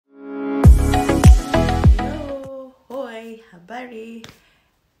Habari.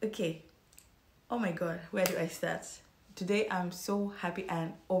 Okay, oh my god, where do I start? Today I'm so happy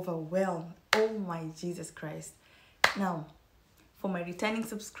and overwhelmed. Oh my Jesus Christ. Now, for my returning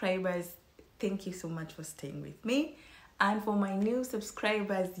subscribers, thank you so much for staying with me. And for my new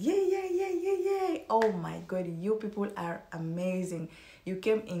subscribers, yay. Oh my god, you people are amazing. You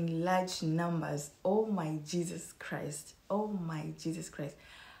came in large numbers. Oh my Jesus Christ. Oh my Jesus Christ.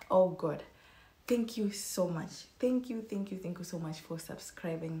 Oh god. Thank you so much. Thank you so much for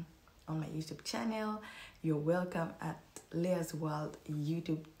subscribing on my YouTube channel. You're welcome at Leah's World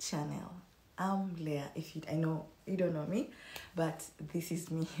YouTube channel. I'm Leah. I know you don't know me, but this is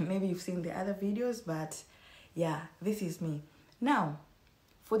me. Maybe you've seen the other videos, but yeah, this is me. Now,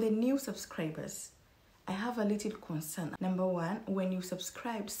 for the new subscribers, I have a little concern. Number one, when you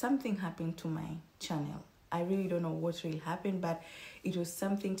subscribe, something happened to my channel. I really don't know what really happened, but it was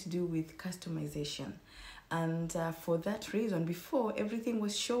something to do with customization. And for that reason, before, everything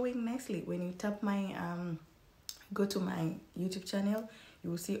was showing nicely. When you tap my, go to my YouTube channel,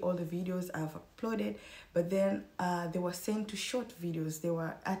 you will see all the videos I've uploaded. But then they were sent to short videos. They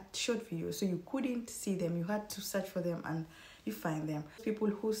were at short videos, so you couldn't see them. You had to search for them and you find them. People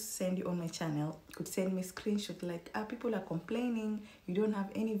who send you on my channel could send me screenshots like, people are complaining, you don't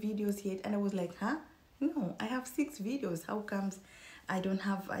have any videos yet. And I was like, huh? No, I have 6 videos. How comes I don't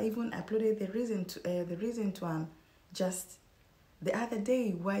have? I even uploaded the recent one just the other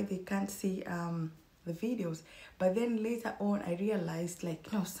day. Why they can't see the videos? But then later on, I realized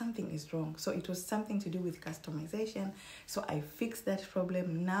like, no, something is wrong. So it was something to do with customization. So I fixed that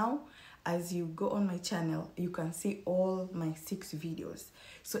problem. Now, as you go on my channel, you can see all my 6 videos.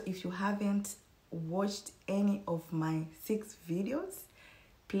 So if you haven't watched any of my 6 videos,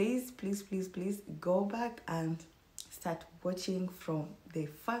 please go back and start watching from the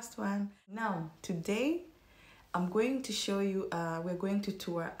first one. Now, today, I'm going to show you, we're going to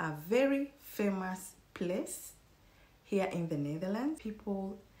tour a very famous place here in the Netherlands.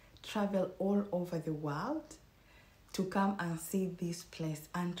 People travel all over the world to come and see this place.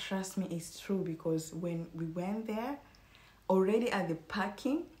 And trust me, it's true, because when we went there, already at the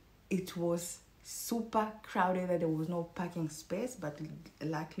parking, it was super crowded, that there was no parking space, but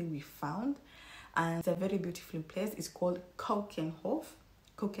luckily we found. And it's a very beautiful place. It's called Keukenhof.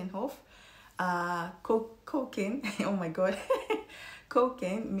 Keukenhof. Keuken, oh my god.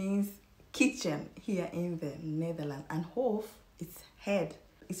 Keuken means kitchen here in the Netherlands, and Hof, it's head.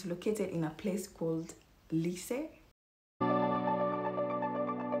 It's located in a place called Lisse.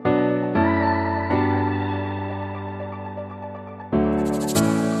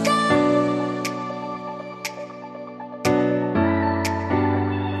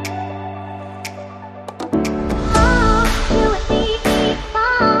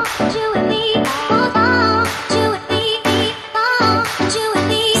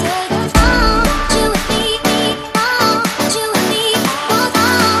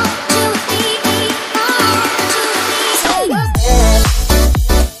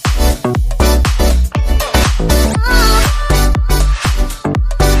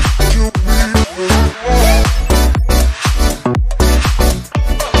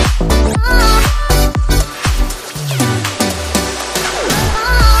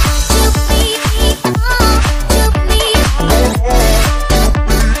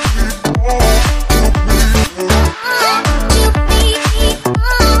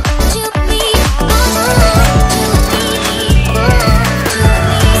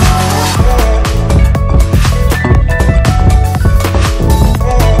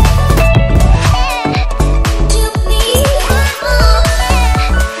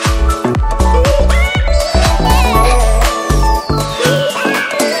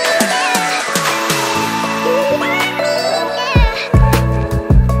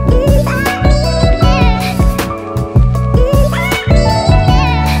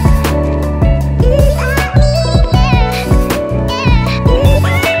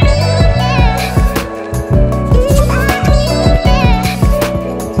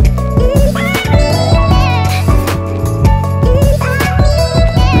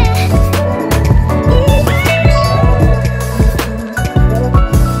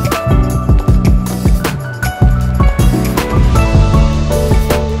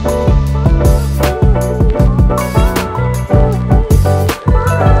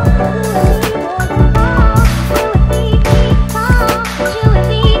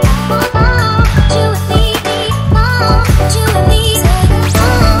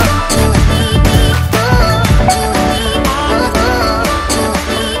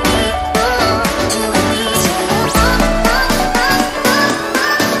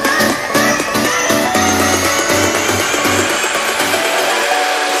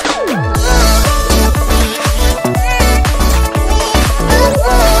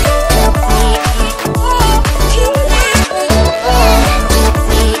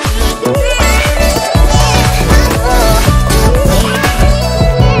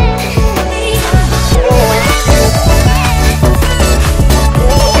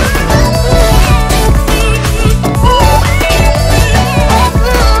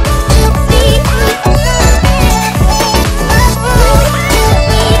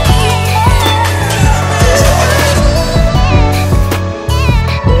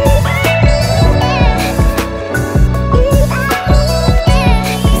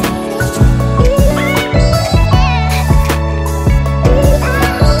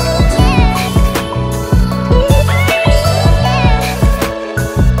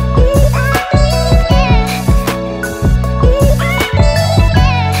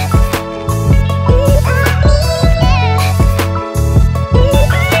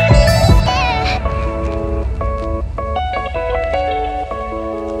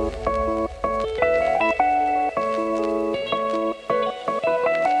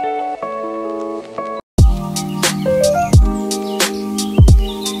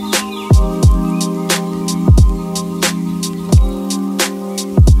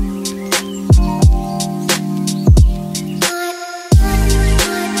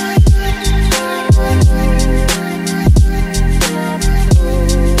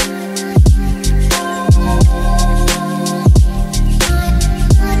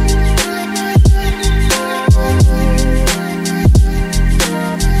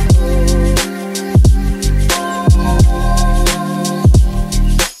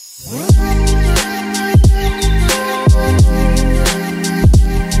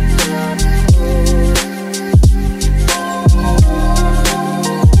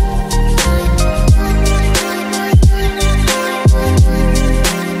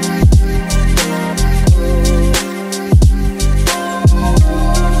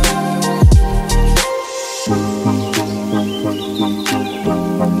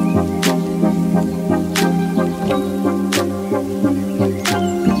 Bye.